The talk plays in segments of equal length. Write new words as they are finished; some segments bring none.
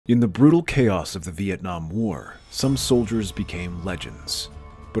In the brutal chaos of the Vietnam War, some soldiers became legends,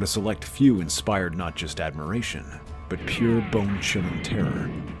 but a select few inspired not just admiration, but pure bone-chilling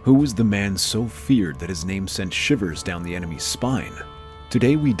terror. Who was the man so feared that his name sent shivers down the enemy's spine?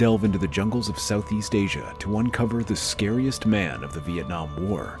 Today we delve into the jungles of Southeast Asia to uncover the scariest man of the Vietnam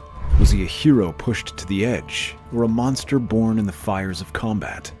War. Was he a hero pushed to the edge, or a monster born in the fires of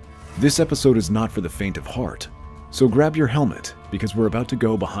combat? This episode is not for the faint of heart, so grab your helmet, because we're about to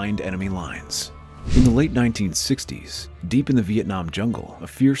go behind enemy lines. In the late 1960s, deep in the Vietnam jungle, a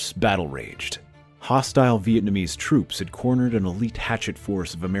fierce battle raged. Hostile Vietnamese troops had cornered an elite hatchet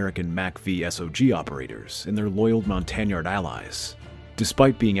force of American MACV SOG operators and their loyal Montagnard allies.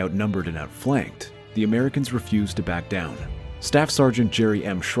 Despite being outnumbered and outflanked, the Americans refused to back down. Staff Sergeant Jerry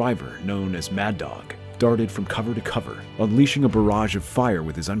M. Shriver, known as Mad Dog, darted from cover to cover, unleashing a barrage of fire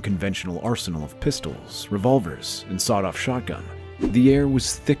with his unconventional arsenal of pistols, revolvers, and sawed-off shotgun. The air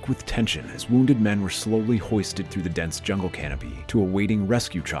was thick with tension as wounded men were slowly hoisted through the dense jungle canopy to a waiting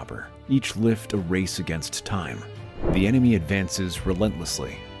rescue chopper, each lift a race against time. The enemy advances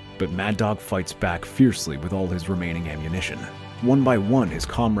relentlessly, but Mad Dog fights back fiercely with all his remaining ammunition. One by one, his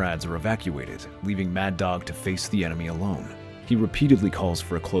comrades are evacuated, leaving Mad Dog to face the enemy alone. He repeatedly calls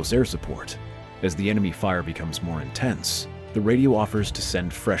for a close air support. As the enemy fire becomes more intense, the radio offers to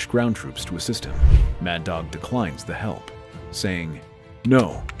send fresh ground troops to assist him. Mad Dog declines the help, saying,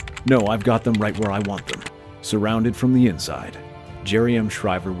 No, I've got them right where I want them." Surrounded from the inside, Jerry M.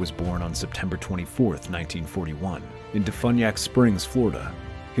 Shriver was born on September 24, 1941, in Defuniak Springs, Florida.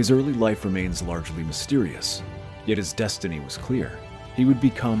 His early life remains largely mysterious, yet his destiny was clear. He would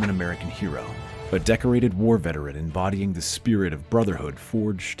become an American hero, a decorated war veteran embodying the spirit of brotherhood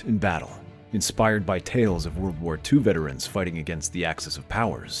forged in battle. Inspired by tales of World War II veterans fighting against the Axis of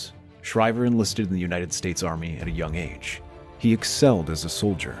Powers, Shriver enlisted in the United States Army at a young age. He excelled as a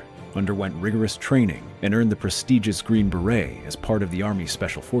soldier, underwent rigorous training, and earned the prestigious Green Beret as part of the Army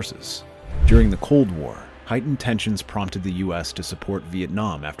Special Forces. During the Cold War, heightened tensions prompted the U.S. to support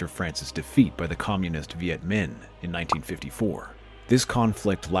Vietnam after France's defeat by the communist Viet Minh in 1954. This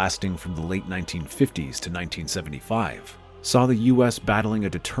conflict, lasting from the late 1950s to 1975, saw the U.S. battling a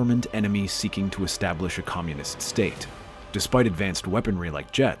determined enemy seeking to establish a communist state. Despite advanced weaponry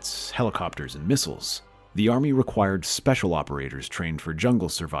like jets, helicopters, and missiles, the Army required special operators trained for jungle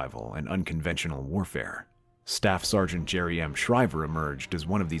survival and unconventional warfare. Staff Sergeant Jerry M. Shriver emerged as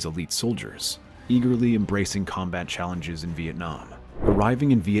one of these elite soldiers, eagerly embracing combat challenges in Vietnam.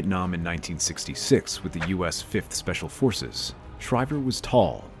 Arriving in Vietnam in 1966 with the U.S. 5th Special Forces, Shriver was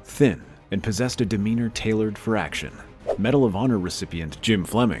tall, thin, and possessed a demeanor tailored for action. Medal of Honor recipient Jim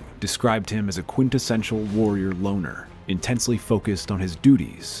Fleming described him as a quintessential warrior loner, intensely focused on his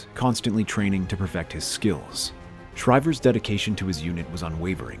duties, constantly training to perfect his skills. Shriver's dedication to his unit was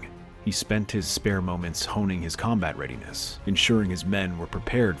unwavering. He spent his spare moments honing his combat readiness, ensuring his men were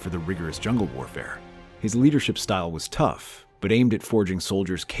prepared for the rigorous jungle warfare. His leadership style was tough, but aimed at forging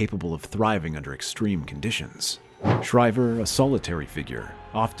soldiers capable of thriving under extreme conditions. Shriver, a solitary figure,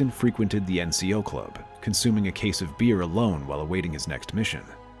 often frequented the NCO club, consuming a case of beer alone while awaiting his next mission.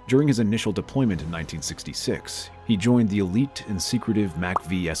 During his initial deployment in 1966, he joined the elite and secretive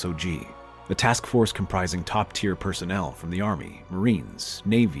MACV SOG, a task force comprising top-tier personnel from the Army, Marines,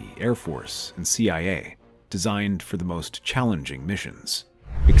 Navy, Air Force, and CIA, designed for the most challenging missions.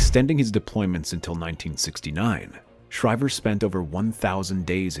 Extending his deployments until 1969, Shriver spent over 1,000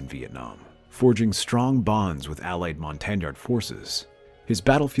 days in Vietnam, forging strong bonds with allied Montagnard forces. His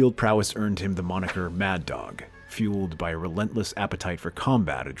battlefield prowess earned him the moniker Mad Dog, fueled by a relentless appetite for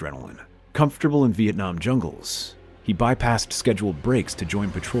combat adrenaline. Comfortable in Vietnam jungles, he bypassed scheduled breaks to join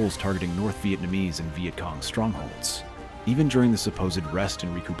patrols targeting North Vietnamese and Viet Cong strongholds. Even during the supposed rest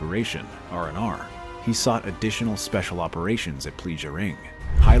and recuperation, R&R, he sought additional special operations at Pleasuring.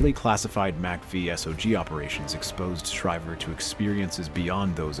 Highly classified MACV SOG operations exposed Shriver to experiences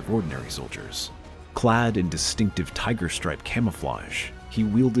beyond those of ordinary soldiers. Clad in distinctive tiger stripe camouflage, he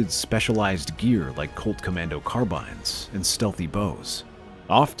wielded specialized gear like Colt Commando carbines and stealthy bows.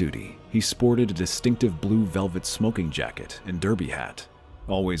 Off-duty, he sported a distinctive blue velvet smoking jacket and derby hat.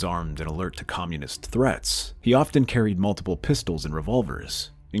 Always armed and alert to communist threats, he often carried multiple pistols and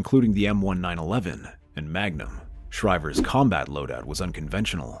revolvers, including the M1911 and Magnum. Shriver's combat loadout was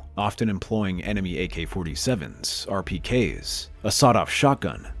unconventional, often employing enemy AK-47s, RPKs, a sawed-off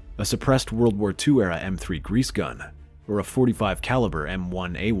shotgun, a suppressed World War II-era M3 grease gun, or a .45 caliber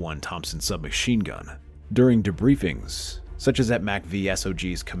M1A1 Thompson submachine gun. During debriefings, such as at MACV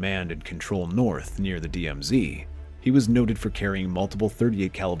SOG's Command and Control North near the DMZ, he was noted for carrying multiple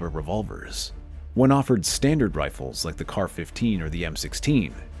 .38 caliber revolvers. When offered standard rifles like the CAR-15 or the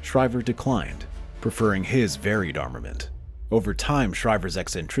M16, Shriver declined, preferring his varied armament. Over time, Shriver's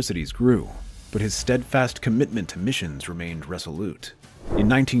eccentricities grew, but his steadfast commitment to missions remained resolute. In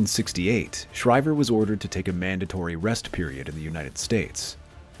 1968, Shriver was ordered to take a mandatory rest period in the United States.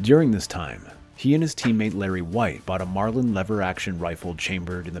 During this time, he and his teammate Larry White bought a Marlin lever-action rifle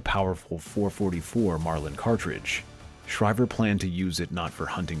chambered in the powerful .444 Marlin cartridge. Shriver planned to use it not for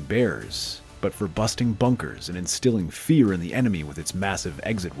hunting bears, but for busting bunkers and instilling fear in the enemy with its massive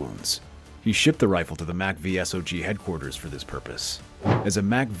exit wounds. He shipped the rifle to the MAC-V SOG headquarters for this purpose. As a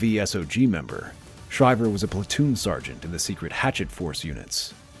MAC-V SOG member, Shriver was a platoon sergeant in the secret Hatchet Force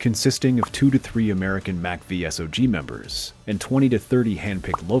units, consisting of 2 to 3 American MAC-V SOG members and 20 to 30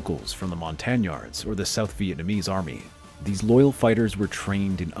 handpicked locals from the Montagnards or the South Vietnamese Army. These loyal fighters were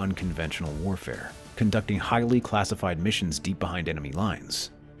trained in unconventional warfare, conducting highly classified missions deep behind enemy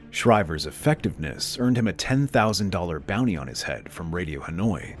lines. Shriver's effectiveness earned him a $10,000 bounty on his head from Radio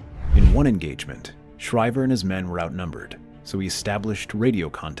Hanoi. In one engagement, Shriver and his men were outnumbered, so he established radio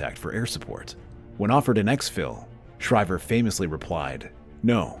contact for air support. When offered an exfil, Shriver famously replied,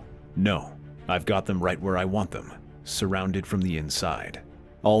 "No, I've got them right where I want them, surrounded from the inside."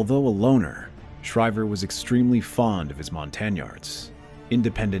 Although a loner, Shriver was extremely fond of his Montagnards,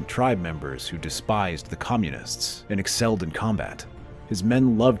 independent tribe members who despised the communists and excelled in combat. His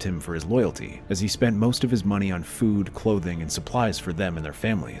men loved him for his loyalty, as he spent most of his money on food, clothing, and supplies for them and their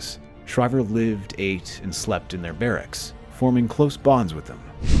families. Shriver lived, ate, and slept in their barracks, forming close bonds with them.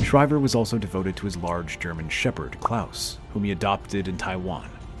 Shriver was also devoted to his large German shepherd, Klaus, whom he adopted in Taiwan.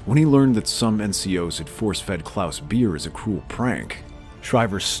 When he learned that some NCOs had force-fed Klaus beer as a cruel prank,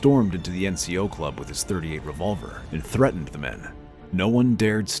 Shriver stormed into the NCO club with his .38 revolver and threatened the men. No one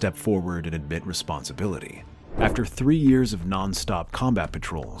dared step forward and admit responsibility. After 3 years of non-stop combat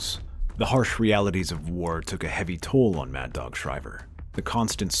patrols, the harsh realities of war took a heavy toll on Mad Dog Shriver. The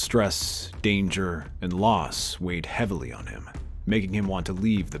constant stress, danger, and loss weighed heavily on him, making him want to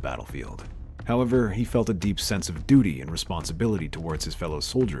leave the battlefield. However, he felt a deep sense of duty and responsibility towards his fellow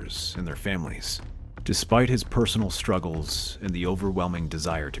soldiers and their families. Despite his personal struggles and the overwhelming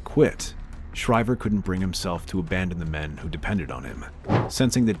desire to quit, Shriver couldn't bring himself to abandon the men who depended on him.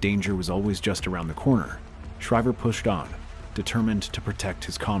 Sensing that danger was always just around the corner, Shriver pushed on, determined to protect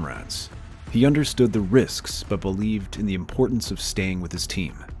his comrades. He understood the risks, but believed in the importance of staying with his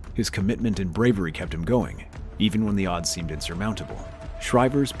team. His commitment and bravery kept him going, even when the odds seemed insurmountable.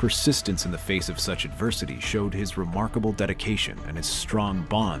 Shriver's persistence in the face of such adversity showed his remarkable dedication and his strong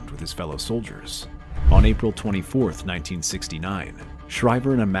bond with his fellow soldiers. On April 24, 1969,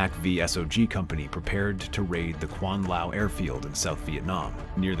 Shriver and a MAC-V SOG company prepared to raid the Quan Lao airfield in South Vietnam,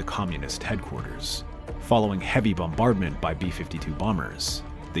 near the communist headquarters. Following heavy bombardment by B-52 bombers,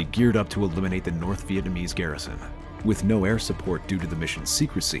 they geared up to eliminate the North Vietnamese garrison. With no air support due to the mission's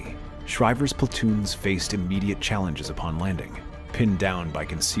secrecy, Shriver's platoons faced immediate challenges upon landing. Pinned down by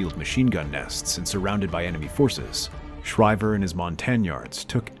concealed machine gun nests and surrounded by enemy forces, Shriver and his Montagnards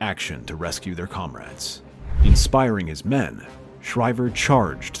took action to rescue their comrades. Inspiring his men, Shriver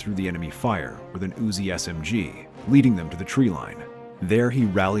charged through the enemy fire with an Uzi SMG, leading them to the tree line. There he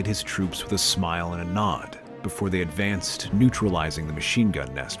rallied his troops with a smile and a nod, before they advanced, neutralizing the machine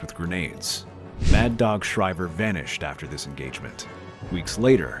gun nest with grenades. Mad Dog Shriver vanished after this engagement. Weeks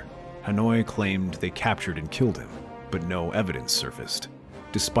later, Hanoi claimed they captured and killed him, but no evidence surfaced.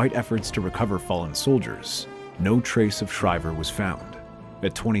 Despite efforts to recover fallen soldiers, no trace of Shriver was found.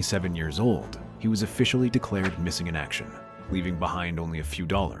 At 27 years old, he was officially declared missing in action, leaving behind only a few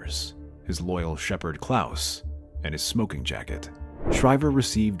dollars, his loyal shepherd Klaus, and his smoking jacket. Shriver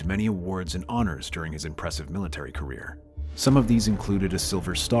received many awards and honors during his impressive military career. Some of these included a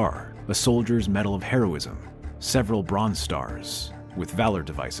Silver Star, a Soldier's Medal of Heroism, several Bronze Stars, with Valor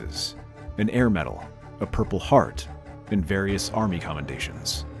devices, an Air Medal, a Purple Heart, and various Army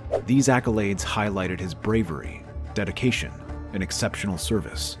commendations. These accolades highlighted his bravery, dedication, and exceptional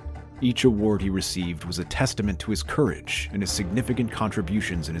service. Each award he received was a testament to his courage and his significant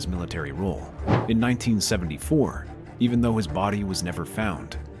contributions in his military role. In 1974, even though his body was never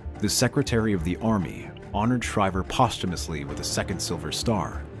found, the Secretary of the Army honored Shriver posthumously with a second Silver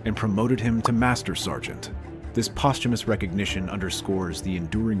Star and promoted him to Master Sergeant. This posthumous recognition underscores the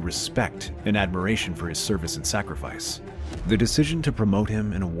enduring respect and admiration for his service and sacrifice. The decision to promote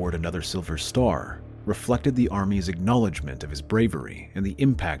him and award another Silver Star reflected the Army's acknowledgement of his bravery and the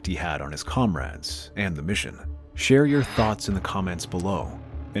impact he had on his comrades and the mission. Share your thoughts in the comments below,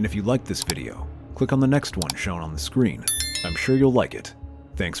 and if you liked this video, click on the next one shown on the screen. I'm sure you'll like it.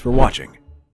 Thanks for watching.